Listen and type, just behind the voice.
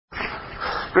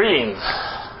Greetings.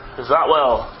 This is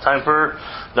Otwell. Time for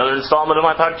another installment of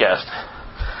my podcast.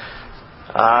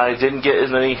 I didn't get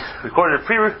as many recorded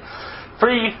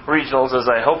pre-regionals as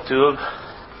I hoped to have,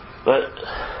 but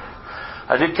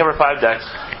I did cover 5 decks.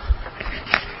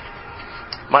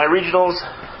 My regionals,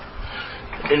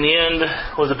 in the end,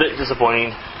 was a bit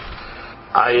disappointing.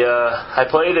 I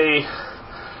played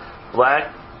a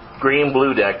black, green,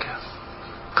 blue deck.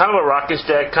 Kind of a rockish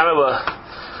deck, kind of a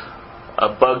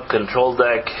bug control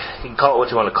deck. You can call it what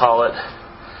you want to call it.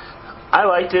 I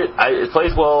liked it. It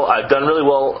plays well. I've done really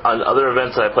well on other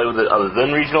events that I played with it other than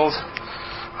regionals.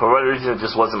 For whatever reason, it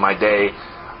just wasn't my day.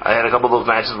 I had a couple of those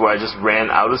matches where I just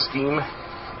ran out of steam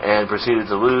and proceeded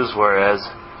to lose, whereas,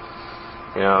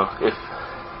 if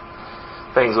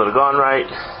things would have gone right,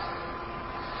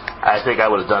 I think I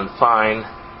would have done fine.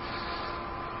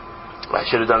 I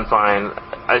should have done fine.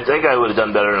 I think I would have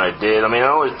done better than I did. I mean,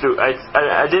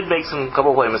 I did make some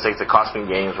couple play mistakes that cost me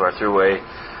games where I threw away.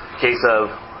 Case of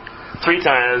 3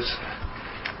 times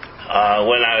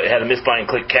when I had a misbind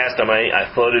click cast on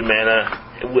I floated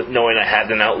mana with knowing I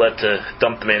had an outlet to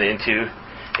dump the mana into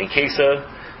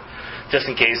just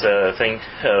in case a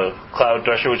Cloud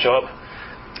Thresher would show up.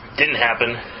 Didn't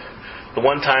happen. The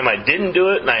one time I didn't do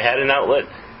it and I had an outlet,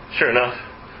 sure enough,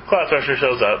 Cloud Thresher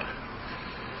shows up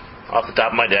off the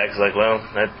top of my deck. It's like, well,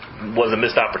 that was a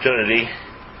missed opportunity,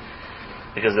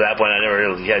 because at that point I never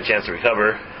really had a chance to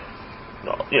recover.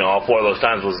 All 4 of those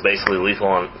times was basically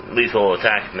lethal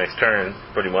attack next turn,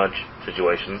 pretty much,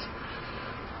 situations.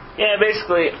 Yeah,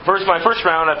 basically, my first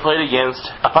round I played against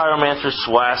a Pyromancer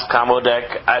Swask combo deck.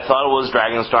 I thought it was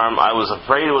Dragonstorm. I was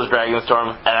afraid it was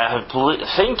Dragonstorm, and I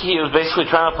think he was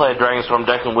basically trying to play a Dragonstorm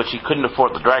deck in which he couldn't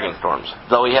afford the Dragonstorms,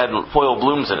 though he had foil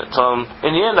blooms in it. So,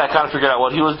 in the end, I kind of figured out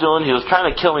what he was doing. He was trying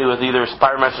to kill me with either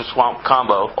Pyromancer Swamp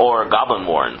combo or Goblin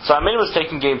Warren. So I made a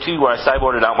mistake in game 2 where I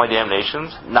sideboarded out my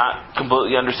Damnations, not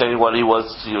completely understanding what he was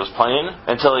playing,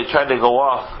 until he tried to go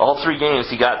off. All 3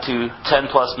 games he got to 10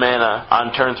 plus mana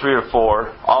on turn 3 or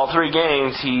 4. All 3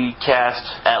 games he cast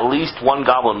at least 1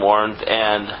 Goblin Warren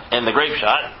and the Grape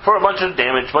Shot for a bunch of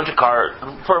damage,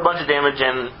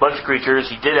 and a bunch of creatures.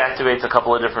 He did activate a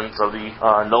couple of different of the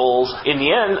Knolls. In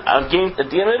the end, at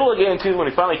the middle of game 2, when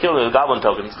he finally killed the Goblin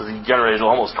tokens, because he generated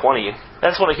almost 20,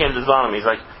 that's when I came to his bottom. He's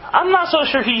like, I'm not so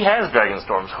sure he has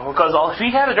Dragonstorms, because if he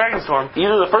had a Dragonstorm,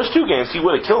 either the first 2 games he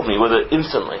would have killed me with it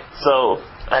instantly. So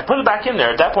I put it back in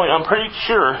there. At that point, I'm pretty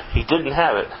sure he didn't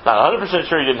have it. Not 100%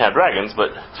 sure he didn't have dragons,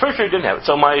 but pretty sure he didn't have it.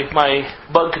 So my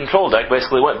bug control deck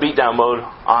basically went beatdown mode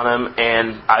on him,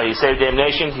 and I saved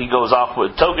Damnation. He goes off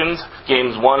with tokens.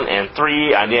 Games 1 and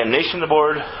 3, I Damnation the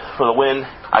board for the win.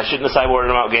 I shouldn't have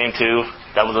sideboarded him out game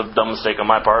 2. That was a dumb mistake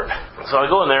on my part. So I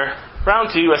go in there.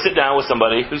 Round 2, I sit down with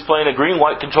somebody who's playing a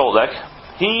green-white control deck.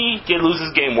 He did lose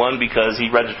his game 1 because he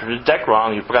registered his deck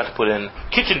wrong. He forgot to put in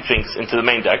Kitchen Finks into the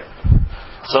main deck.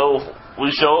 So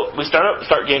we start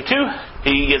game 2.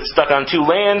 He gets stuck on 2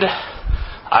 land.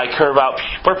 I curve out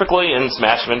perfectly and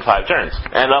smash him in 5 turns.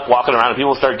 End up walking around and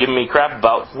people start giving me crap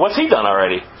about what's he done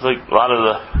already. It's like a lot of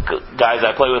the guys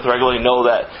I play with regularly know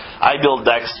that I build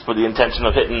decks for the intention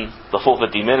of hitting the full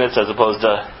 50 minutes as opposed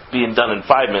to being done in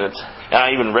 5 minutes. And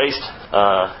I even raced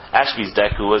Ashby's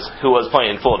deck, who was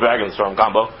playing full Dragonstorm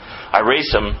combo. I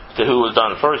raced him to who was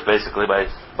done first, basically, by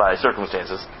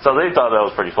circumstances. So they thought that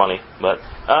was pretty funny. But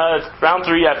round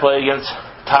 3, I play against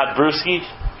Todd Bruick,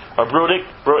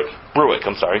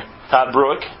 Todd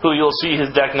Bruick, who you'll see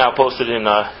his deck now posted in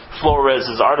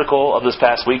Flores' article of this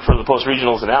past week for the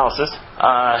post-regionals analysis.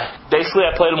 Basically,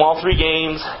 I played him all 3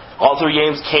 games. All 3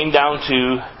 games came down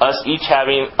to us each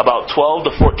having about 12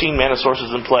 to 14 mana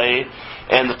sources in play,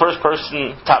 and the first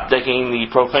person top decking the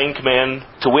Profane command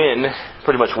to win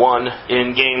pretty much won.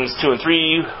 In games 2 and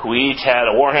 3, we each had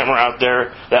a Warhammer out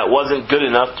there that wasn't good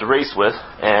enough to race with,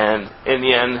 and in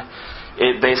the end,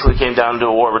 it basically came down to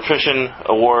a war of attrition,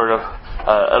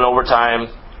 an overtime.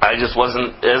 I just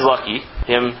wasn't as lucky.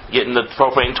 Him getting the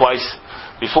Profane twice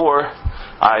before,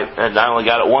 and I only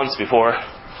got it once before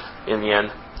in the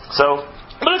end. So,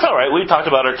 but it's alright. We talked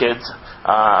about our kids.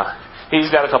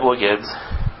 He's got a couple of kids.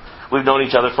 We've known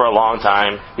each other for a long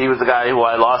time. He was the guy who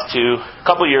I lost to a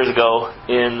couple years ago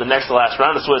in the next to last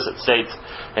round of Swiss at States,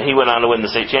 and he went on to win the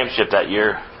state championship that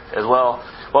year as well.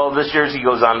 Well, this year he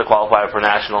goes on to qualify for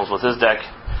nationals with his deck.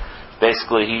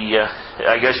 Basically,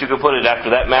 I guess you could put it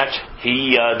after that match,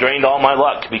 he drained all my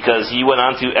luck because he went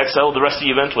on to excel the rest of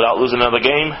the event without losing another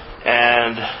game,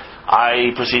 and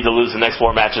I proceeded to lose the next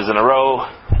 4 matches in a row.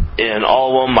 In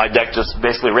all of them, my deck just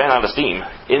basically ran out of steam.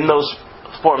 In those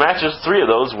 4 matches, 3 of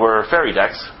those were fairy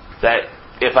decks that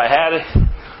if I had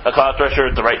a Cloud Thresher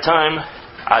at the right time,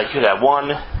 I could have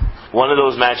won one of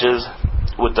those matches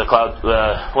with the Cloud,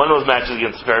 one of those matches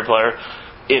against the Fairy player.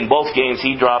 In both games,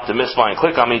 he dropped a misflying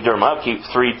click on me during my upkeep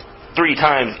three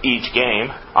times each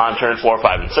game on turn 4,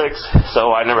 5, and 6.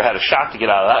 So I never had a shot to get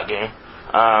out of that game.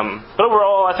 But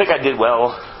overall, I think I did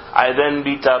well. I then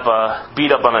beat up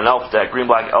on an elf deck,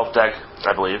 green-black elf deck,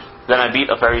 I believe. Then I beat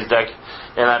a fairies deck,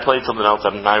 and I played something else.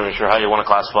 I'm not even sure how you want to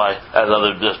classify as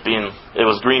other than just being. It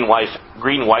was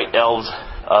green-white elves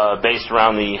based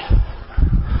around the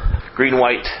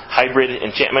green-white hybrid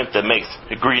enchantment that makes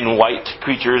green-white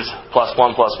creatures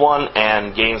 +1/+1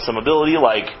 and gain some ability.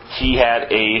 Like he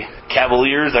had a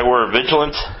Cavaliers that were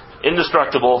vigilant,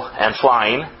 indestructible, and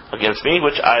flying against me,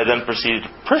 which I then proceeded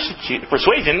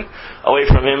persuasion away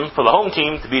from him for the home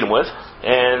team to beat him with.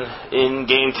 And in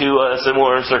game 2,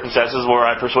 similar circumstances where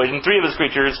I persuaded 3 of his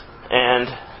creatures and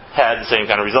had the same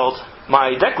kind of result.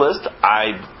 My deck list,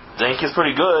 I think, is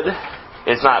pretty good.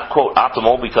 It's not, quote,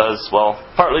 optimal because, well,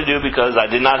 partly due because I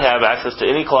did not have access to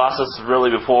any Colossus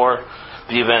really before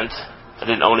the event. I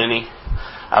didn't own any.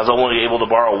 I was only able to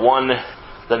borrow 1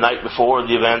 the night before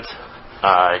the event.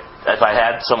 If I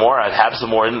had some more, I'd have some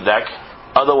more in the deck.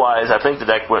 Otherwise, I think the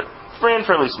deck ran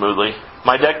fairly smoothly.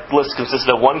 My deck list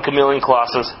consisted of 1 Chameleon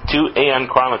Colossus, 2 Aeon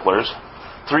Chroniclers,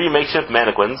 3 Makeshift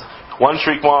Mannequins, 1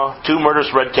 Shriekmaw, 2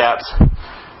 Murderous Redcaps,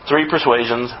 3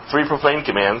 Persuasions, 3 Profane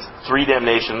Commands, 3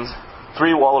 Damnations,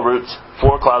 3 Wall of Roots,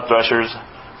 4 Cloud Threshers,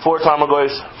 4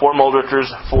 Tarmogoyfs, 4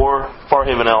 Moldritchers, 4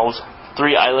 Farhaven Elves,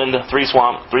 3 Island, 3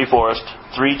 Swamp, 3 Forest,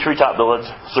 3 Treetop Village,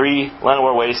 3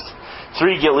 Llanowar Waste,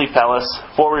 3 Giltleaf Palace,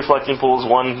 4 Reflecting Pools,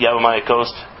 1 Yavimaya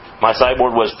Coast. My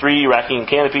sideboard was 3 Racking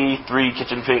Canopy, 3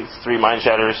 Kitchen Pigs, 3 Mind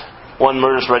Shatters, 1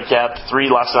 Murderous Redcap, 3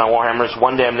 Lockdown Warhammers,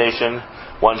 1 Damnation,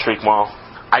 1 Shriekmaw.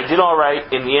 I did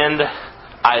alright. In the end,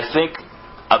 I think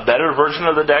a better version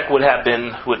of the deck would have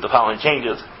been with the following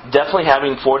changes. Definitely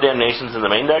having 4 Damnations in the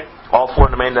main deck, all 4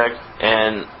 in the main deck,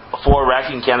 and 4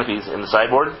 Racking Canopies in the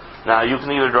sideboard. Now, you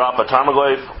can either drop a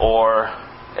Tarmogoyf or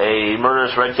a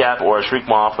Murderous Redcap or a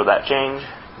Shriekmaw for that change.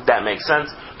 That makes sense.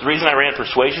 The reason I ran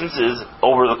Persuasions is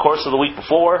over the course of the week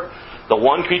before, the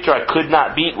one creature I could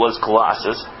not beat was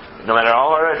Colossus. No matter how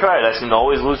hard I tried, I seemed to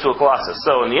always lose to a Colossus.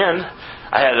 So in the end,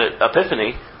 I had an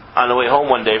epiphany on the way home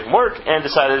one day from work and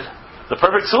decided the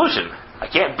perfect solution. I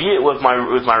can't beat it with my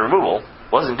removal.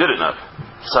 Wasn't good enough.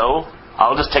 So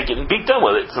I'll just take it and be done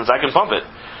with it since I can pump it.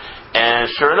 And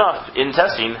sure enough, in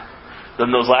testing,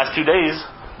 in those last 2 days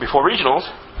before regionals,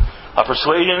 a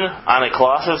Persuasion on a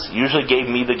Colossus usually gave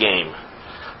me the game.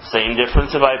 Same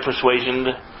difference if I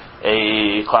persuasioned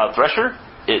a Cloud Thresher.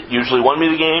 It usually won me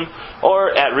the game.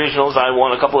 Or at regionals, I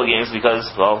won a couple of games because,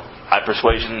 well, I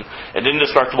persuasioned an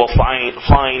indestructible flying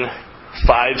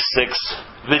 5/6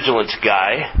 vigilant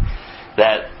guy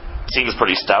that seems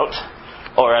pretty stout.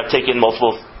 Or I've taken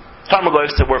multiple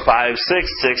Tarmogoyfs that were 5/6,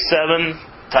 6/7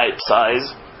 type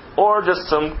size. Or just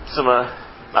some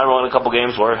I won a couple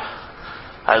games where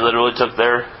I literally took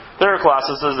their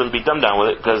Colossuses and beat them down with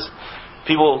it because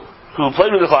people who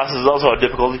played with the Colossus also had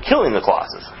difficulty killing the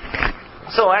Colossus.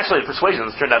 So actually,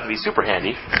 Persuasions turned out to be super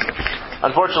handy.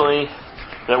 Unfortunately,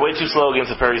 they're way too slow against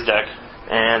the Fairies deck,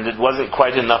 and it wasn't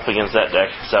quite enough against that deck.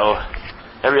 So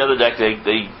every other deck,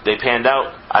 they panned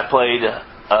out. I played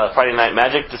Friday Night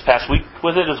Magic this past week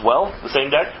with it as well, the same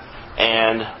deck,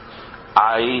 and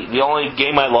the only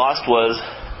game I lost was,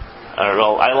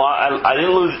 I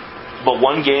didn't lose but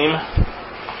 1 game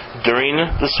during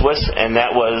the Swiss, and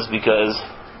that was because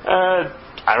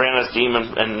I ran a Steam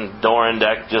and Doran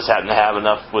deck just happened to have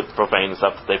enough with Profane and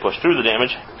stuff that they pushed through the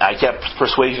damage. I kept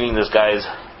persuading this guy's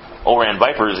Oran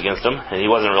Vipers against him, and he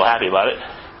wasn't real happy about it.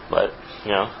 But,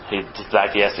 in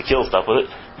fact, he has to kill stuff with it.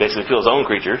 Basically kill his own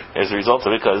creature as a result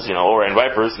of it, because, Oran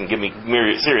Vipers can give me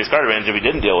serious card advantage if he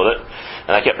didn't deal with it.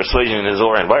 And I kept persuading his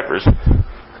Oran Vipers.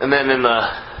 And then in the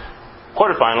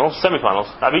semifinals,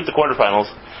 I beat the quarterfinals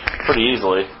pretty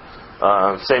easily.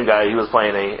 Same guy, he was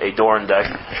playing a Doran deck,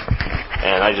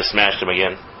 and I just smashed him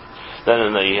again. Then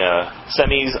in the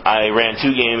semis, I ran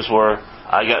 2 games where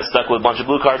I got stuck with a bunch of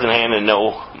blue cards in hand and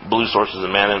no blue sources of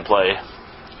mana in play,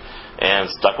 and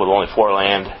stuck with only 4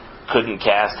 land. Couldn't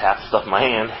cast half the stuff in my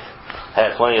hand.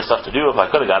 Had plenty of stuff to do if I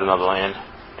could have got another land,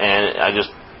 and I just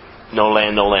no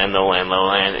land,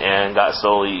 and got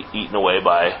slowly eaten away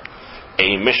by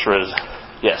a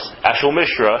actual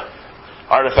Mishra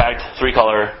artifact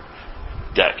 3-color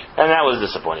deck, and that was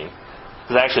disappointing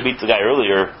because I actually beat the guy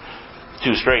earlier,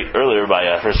 2 straight earlier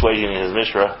by persuading his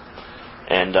Mishra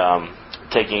and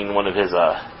taking one of his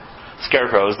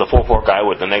scarecrows, the 4/4 guy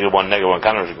with the -1/-1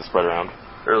 counters you can spread around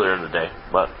earlier in the day.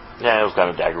 But yeah, it was kind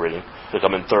of aggravating to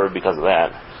come in third because of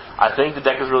that. I think the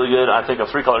deck is really good. I think a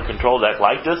 3-color control deck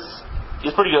like this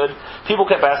is pretty good. People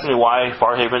kept asking me why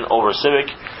Farhaven over Civic,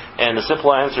 and the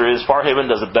simple answer is Farhaven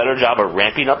does a better job of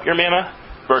ramping up your mana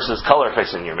versus color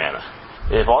fixing your mana.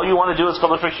 If all you want to do is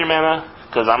color fix your mana,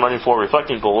 because I'm running 4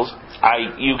 Reflecting Pools,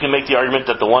 you can make the argument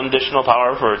that the 1 additional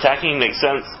power for attacking makes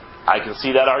sense. I can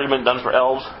see that argument done for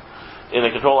Elves. In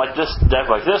a control like this, deck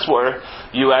like this, where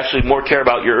you actually more care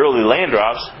about your early land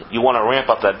drops, you want to ramp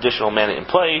up that additional mana in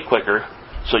play quicker,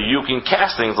 so you can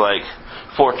cast things like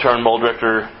 4th turn Mold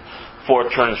Drifter,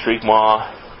 4th turn Streak Maw,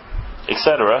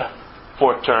 etc.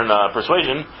 4th turn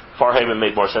Persuasion. Farhaven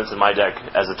made more sense in my deck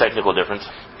as a technical difference.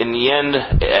 In the end,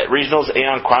 at Regionals,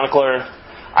 Aeon Chronicler,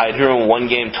 I drew him 1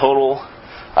 game total.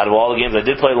 Out of all the games I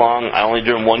did play long, I only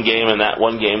drew him 1 game, and that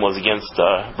 1 game was against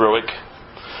Bruick.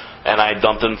 And I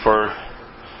dumped him for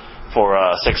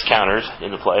 6 counters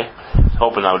into play,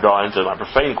 hoping I would draw into my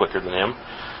Profane quicker than him.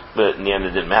 But in the end,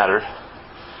 it didn't matter.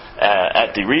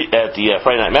 At the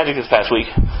Friday Night Magic this past week,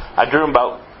 I drew him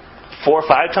about 4 or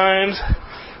 5 times.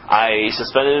 I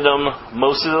suspended him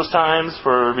most of those times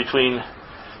for between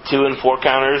 2 and 4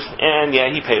 counters, and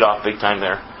yeah, he paid off big time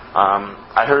there.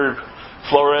 I heard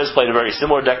Flores played a very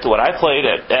similar deck to what I played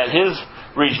at his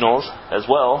regionals as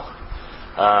well,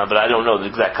 but I don't know the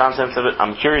exact contents of it.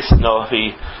 I'm curious to know if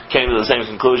he came to the same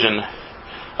conclusion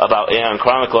about Aeon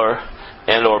Chronicler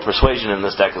and or Persuasion in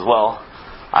this deck as well.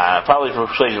 Probably for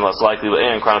Persuasion less likely, but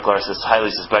Aeon Chronicler I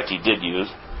highly suspect he did use,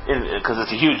 because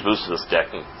it's a huge boost to this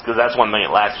deck, because that's one thing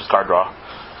it lacks was card draw.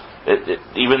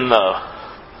 Even the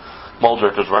Mold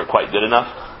Drifters weren't quite good enough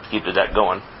to keep the deck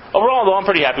going. Overall, though, I'm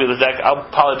pretty happy with this deck.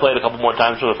 I'll probably play it a couple more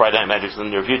times for the Friday Night Magics in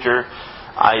the near future.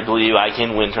 I believe I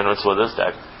can win tournaments with this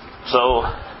deck. So,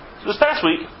 this past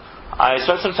week, I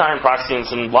spent some time practicing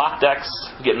some block decks,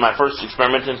 getting my first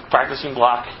experiment in practicing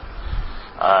block.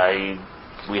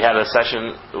 We had a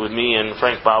session with me and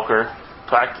Frank Bowker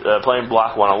playing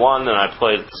block 101, and I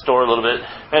played at the store a little bit.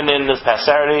 And then this past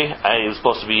Saturday, I was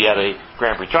supposed to be at a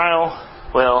Grand Prix trial.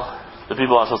 Well, the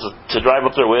people I was supposed to drive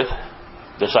up there with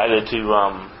decided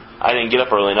to, I didn't get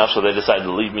up early enough, so they decided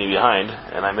to leave me behind,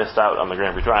 and I missed out on the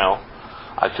Grand Prix trial.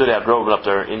 I could have driven up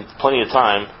there in plenty of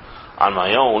time on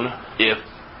my own if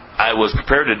I was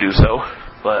prepared to do so,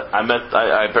 but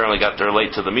I apparently got there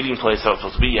late to the meeting place I was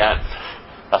supposed to be at,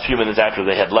 a few minutes after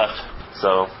they had left.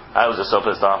 So I was just so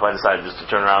pissed off, I decided just to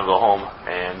turn around and go home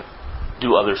and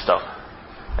do other stuff.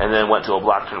 And then went to a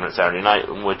block tournament Saturday night,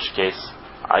 in which case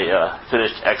I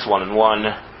finished X1 and 1,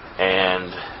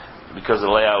 and because the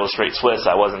layout was straight Swiss,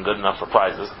 I wasn't good enough for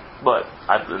prizes. But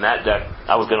in that deck,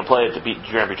 I was going to play it to beat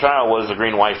the Grand Prix trial was a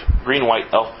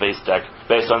green-white elf-based deck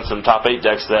based on some top 8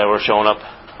 decks that were showing up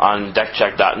on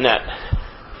deckcheck.net,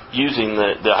 using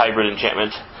the hybrid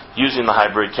enchantment, using the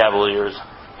hybrid Cavaliers,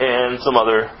 and some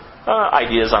other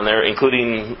ideas on there,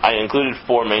 I included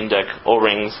 4 main deck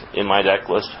O-rings in my deck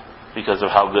list because of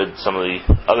how good some of the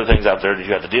other things out there that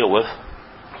you have to deal with.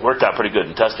 Worked out pretty good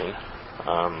in testing.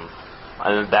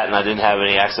 And I didn't have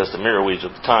any access to Mirror Weaves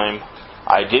at the time.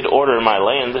 I did order my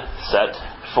land set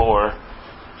for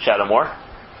Shadowmoor,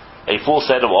 a full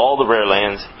set of all the rare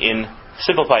lands in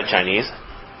Simplified Chinese,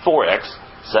 4X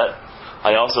set.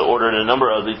 I also ordered a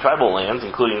number of the tribal lands,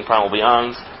 including Primal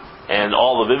Beyonds, and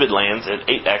all the Vivid lands at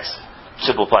 8X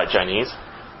Simplified Chinese.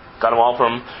 Got them all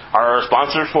from our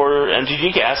sponsor for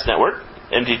MTG Cast Network,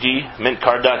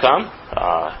 MTGMintCard.com.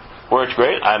 Worked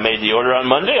great. I made the order on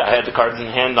Monday. I had the cards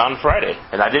in hand on Friday.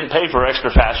 And I didn't pay for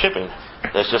extra fast shipping.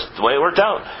 That's just the way it worked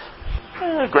out.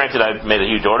 Granted, I made a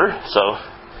huge order, so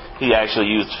he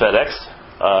actually used FedEx,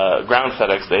 ground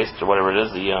FedEx based, or whatever it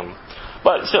is.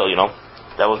 But still,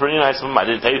 that was pretty nice of him. I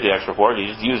didn't pay the extra for it. He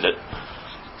just used it.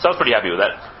 So I was pretty happy with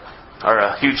that.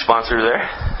 Our huge sponsor there.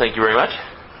 Thank you very much.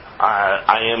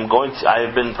 I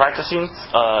have been practicing,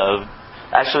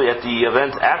 actually at the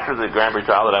event after the Grand Prix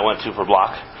trial that I went to for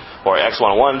Block, or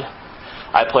X101,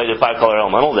 I played a 5-color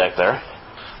elemental deck there.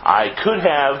 I could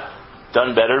have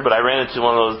done better, but I ran into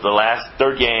one of those, the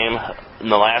third game in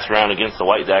the last round against the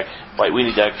White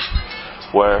Weenie deck,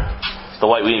 where the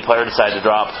White Weenie player decided to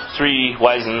drop 3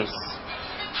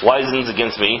 Wisens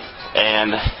against me,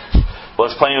 and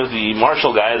was playing with the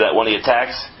Marshall guy that when he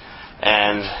attacks,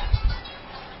 and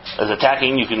as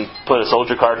attacking, you can put a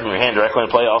soldier card from your hand directly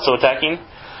into play, also attacking.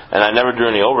 And I never drew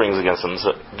any O-rings against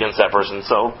that person,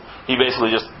 so he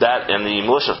basically just, that and the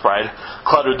Malicious Pride,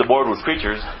 cluttered the board with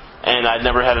creatures, and I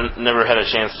never had a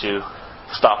chance to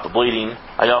stop the bleeding.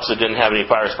 I also didn't have any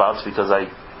fire spouts because I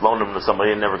loaned them to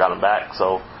somebody and never got them back,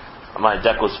 so my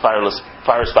deck was fire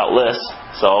spoutless,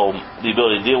 so the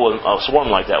ability to deal with a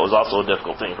swarm like that was also a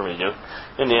difficult thing for me to do.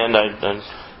 In the end, I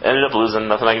ended up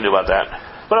losing, nothing I can do about that.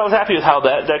 But I was happy with how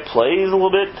that deck plays a little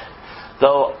bit.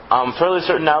 Though I'm fairly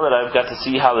certain now that I've got to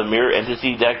see how the mirror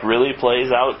entity deck really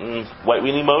plays out in White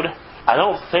Weenie mode. I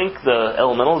don't think the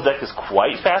Elementals deck is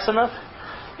quite fast enough.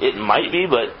 It might be,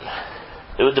 but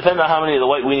it would depend on how many of the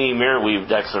White Weenie Mirror Weave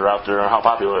decks are out there and how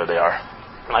popular they are.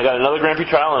 I got another Grand Prix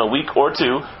trial in a week or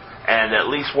two, and at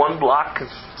least one block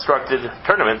constructed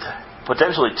tournament,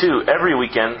 potentially two, every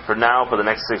weekend for the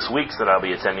next 6 weeks that I'll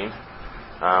be attending,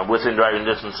 within driving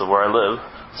distance of where I live.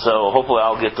 So hopefully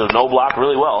I'll get to know block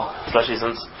really well, especially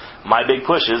since my big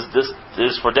push is this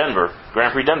is for Denver.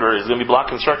 Grand Prix Denver is going to be block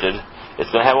constructed. It's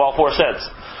going to have all 4 sets.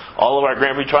 All of our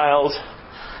Grand Prix trials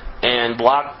and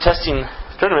block testing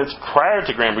tournaments prior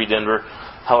to Grand Prix Denver,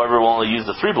 however, will only use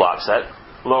the 3 block set,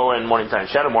 Low and Morning Time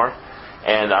Shadowmoor,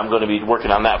 and I'm going to be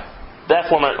working on that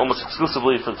format almost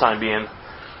exclusively for the time being.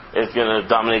 It's going to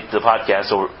dominate the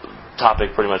podcast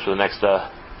topic pretty much for the next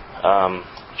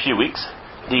few weeks.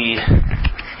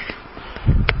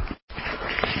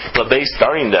 The base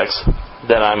starting decks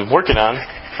that I'm working on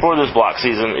for this block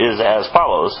season is as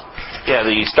follows. Yeah,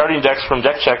 the starting decks from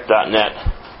deckcheck.net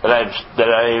that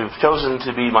I've chosen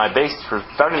to be my base for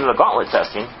starting the gauntlet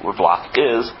testing with block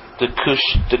is the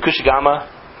Kushigama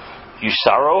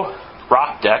Yusaro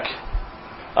Rock deck,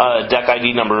 deck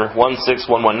ID number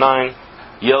 16119,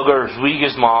 Yelgar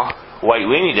Zwigesma White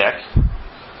Weenie deck,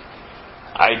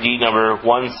 ID number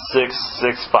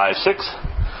 16656,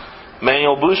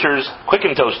 Manuel Boucher's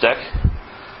Quicken Toast deck,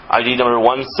 ID number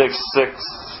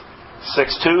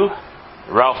 16662,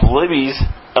 Ralph Libby's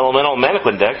Elemental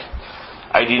Mannequin deck,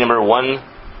 ID number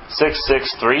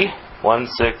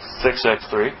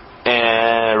 16663,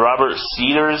 and Robert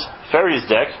Setter's Fairies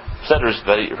deck,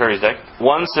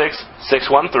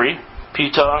 16613,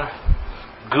 Peter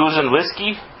Goose and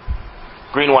Whiskey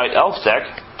Green White Elf deck,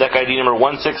 deck ID number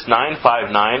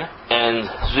 16959, and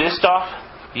Zvistoff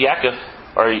Yachik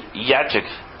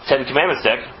Ten Commandments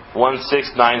deck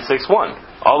 16961.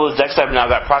 All those decks I've now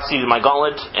got proxied in my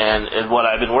gauntlet, and what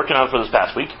I've been working on for this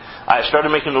past week. I started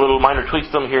making little minor tweaks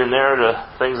to them here and there to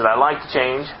things that I like to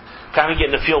change, kind of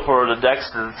getting a feel for the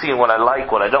decks and seeing what I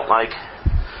like, what I don't like,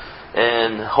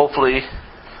 and hopefully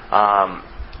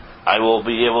I will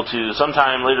be able to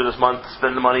sometime later this month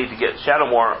spend the money to get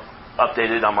Shadowmoor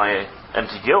updated on my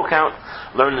MTGO account,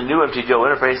 learn the new MTGO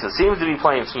interface. It seems to be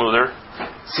playing smoother,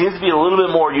 seems to be a little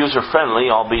bit more user-friendly,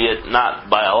 albeit not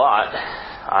by a lot.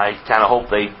 I kind of hope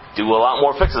they do a lot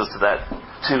more fixes to that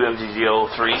 2 MTGO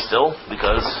 3 still,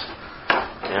 because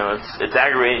it's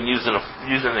aggravating using a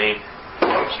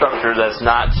structure that's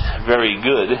not very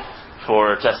good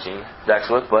for testing decks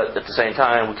with, but at the same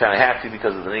time we kind of have to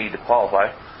because of the need to qualify.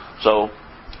 So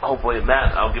hopefully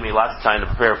that'll give me lots of time to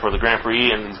prepare for the Grand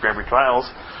Prix and these Grand Prix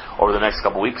trials over the next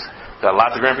couple weeks. Got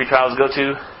lots of Grand Prix trials to go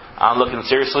to. I'm looking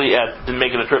seriously at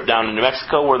making a trip down to New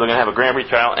Mexico where they're going to have a Grand Prix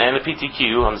trial and a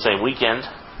PTQ on the same weekend.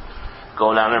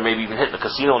 Going down there, maybe even hitting the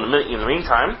casino in the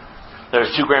meantime.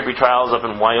 There's 2 Grand Prix trials up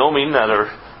in Wyoming that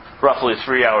are roughly a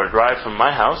 3-hour drive from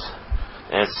my house.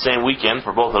 And it's the same weekend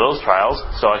for both of those trials,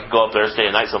 so I could go up there, stay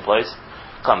a night someplace,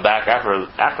 come back after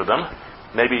them.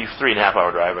 Maybe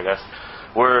 3.5-hour drive, I guess.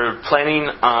 We're planning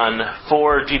on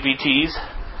 4 GPTs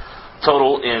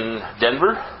total in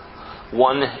Denver,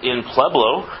 1 in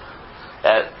Pueblo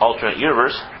at Alternate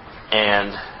Universe,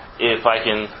 and if I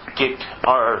can kick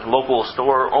our local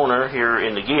store owner here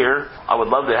in the gear, I would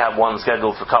love to have one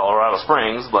scheduled for Colorado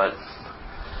Springs, but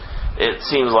it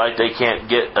seems like they can't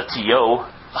get a TO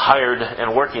hired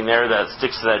and working there that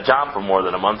sticks to that job for more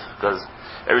than a month, because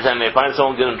every time they find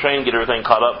someone, get them trained, get everything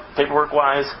caught up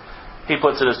paperwork-wise, he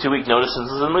puts in his 2-week notices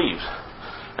and leaves.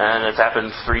 And it's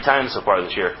happened 3 times so far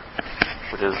this year,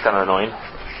 which is kind of annoying.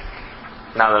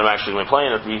 Now that I'm actually going to be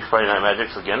playing at the Friday Night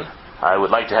Magics again, I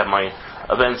would like to have my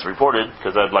events reported,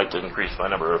 because I'd like to increase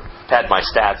my pad my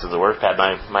stats, as it were, pad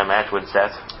my match win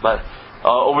stats. But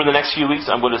over the next few weeks,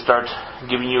 I'm going to start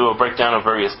giving you a breakdown of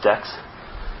various decks.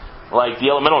 Like the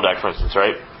Elemental deck, for instance,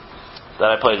 right?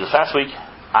 That I played this past week.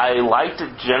 I liked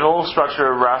the general structure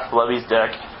of Ralph Levy's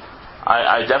deck.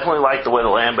 I definitely liked the way the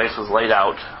land base was laid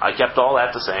out. I kept all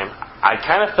that the same. I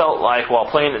kind of felt like while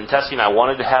playing it and testing, I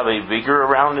wanted to have a Vigor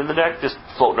around in the deck, just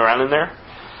floating around in there.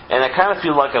 And I kind of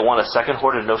feel like I want a second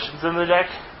Horde of Notions in the deck.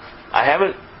 I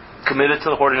haven't committed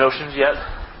to the Horde of Notions yet.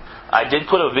 I did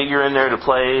put a Vigor in there to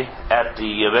play at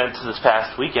the event this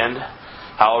past weekend.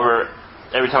 However,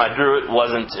 every time I drew it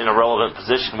wasn't in a relevant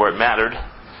position where it mattered,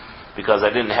 because I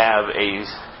didn't have a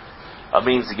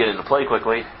means to get into play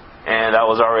quickly, and I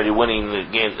was already winning the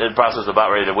game, in the process about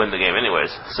ready to win the game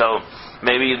anyways. So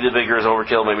maybe the Vigor is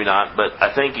overkill, maybe not, but I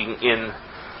think in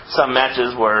some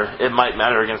matches where it might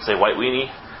matter against, say, White Weenie,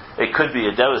 it could be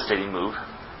a devastating move,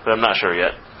 but I'm not sure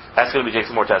yet. That's going to take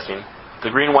some more testing. The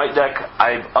green-white deck,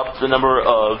 I've upped the number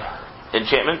of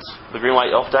enchantments. The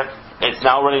green-white elf deck, it's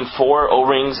now running 4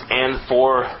 O-rings and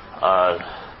 4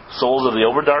 Souls of the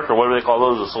Overdark, or what do they call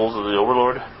those? The Souls of the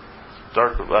Overlord? I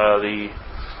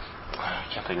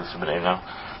can't think of the stupid name now.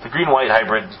 The green-white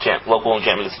hybrid local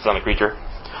enchantment that sits on a creature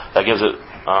that gives it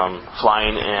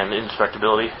flying and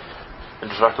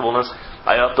indestructibleness.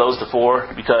 I upped those to 4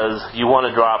 because you want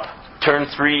to drop turn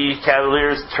 3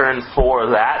 Cavaliers, turn 4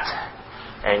 that,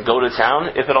 and go to town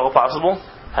if at all possible.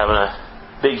 Having a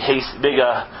big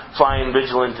flying,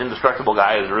 vigilant, indestructible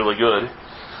guy is really good.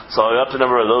 So I upped the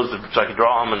number of those so I could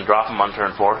draw them and drop them on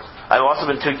turn 4. I've also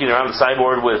been tweaking around the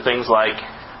sideboard with things like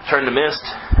Turn to Mist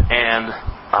and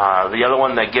the other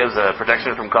one that gives a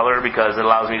protection from color because it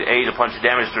allows me to A, to punch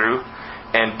damage through,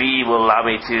 and B, will allow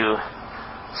me to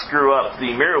screw up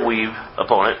the Mirror Weave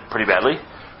opponent pretty badly.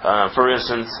 For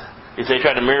instance, if they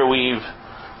try to Mirror Weave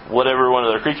whatever one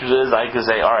of their creatures is, I can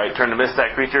say, alright, Turn to Mist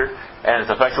that creature, and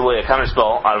it's effectively a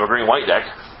counterspell out of a green-white deck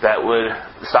that would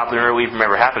stop the Mirror Weave from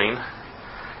ever happening.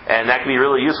 And that can be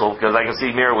really useful because I can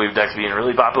see Mirror Weave decks being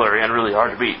really popular and really hard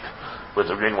to beat with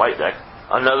the green-white deck.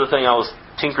 Another thing I was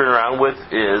tinkering around with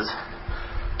is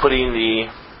putting the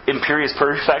Imperious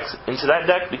Purge effects into that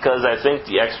deck because I think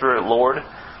the extra Lord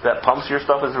that pumps your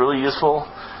stuff is really useful.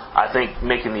 I think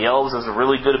making the Elves is a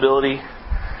really good ability.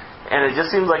 And it just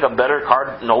seems like a better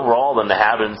card overall than to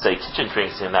have in, say, Kitchen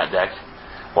Finks in that deck.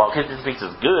 While Kitchen Finks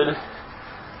is good,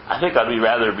 I think I'd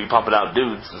rather be pumping out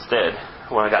dudes instead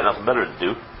when I got nothing better to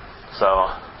do. So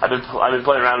I've been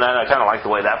playing around that. I kind of like the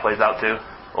way that plays out too,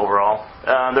 overall.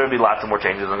 There'll be lots of more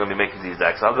changes I'm going to be making to these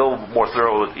decks. I'll go more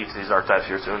thorough with each of these archetypes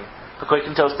here soon. The Quake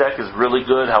and Toast deck is really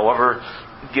good. However,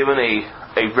 given a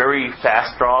very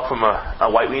fast draw from a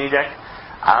White Weenie deck,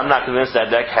 I'm not convinced that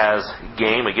deck has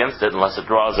game against it unless it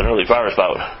draws an early Fire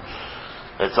Spout.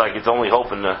 It's like it's only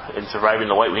hope in surviving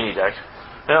the White Weenie deck.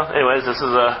 Well, anyways, it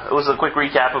was a quick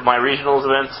recap of my regionals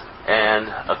events and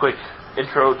a quick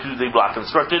intro to the Block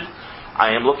Constructed.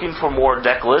 I am looking for more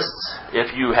deck lists.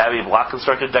 If you have a Block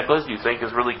Constructed deck list you think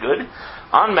is really good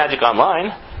on Magic Online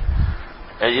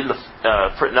and in the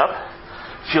printing up,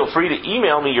 feel free to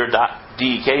email me your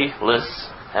 .dek lists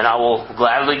and I will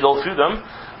gladly go through them,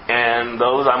 and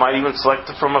those I might even select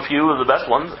from a few of the best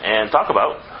ones and talk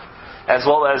about, as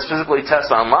well as physically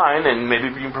test online, and maybe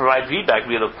you can provide feedback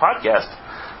via the podcast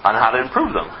on how to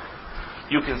improve them.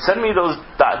 You can send me those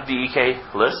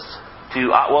 .dek lists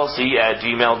to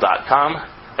otwellc@gmail.com.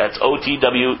 That's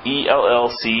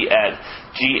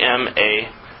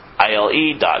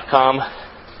OTWELLC@gmaile.com.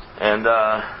 And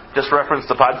just reference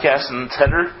the podcast in its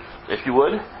header, if you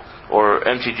would, or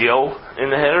MTGO in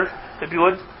the header, if you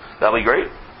would. That'll be great.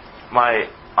 My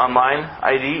online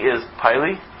ID is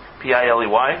Piley, Piley.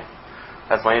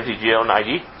 That's my MTGO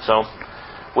ID. So,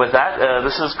 with that,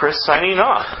 this is Chris signing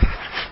off.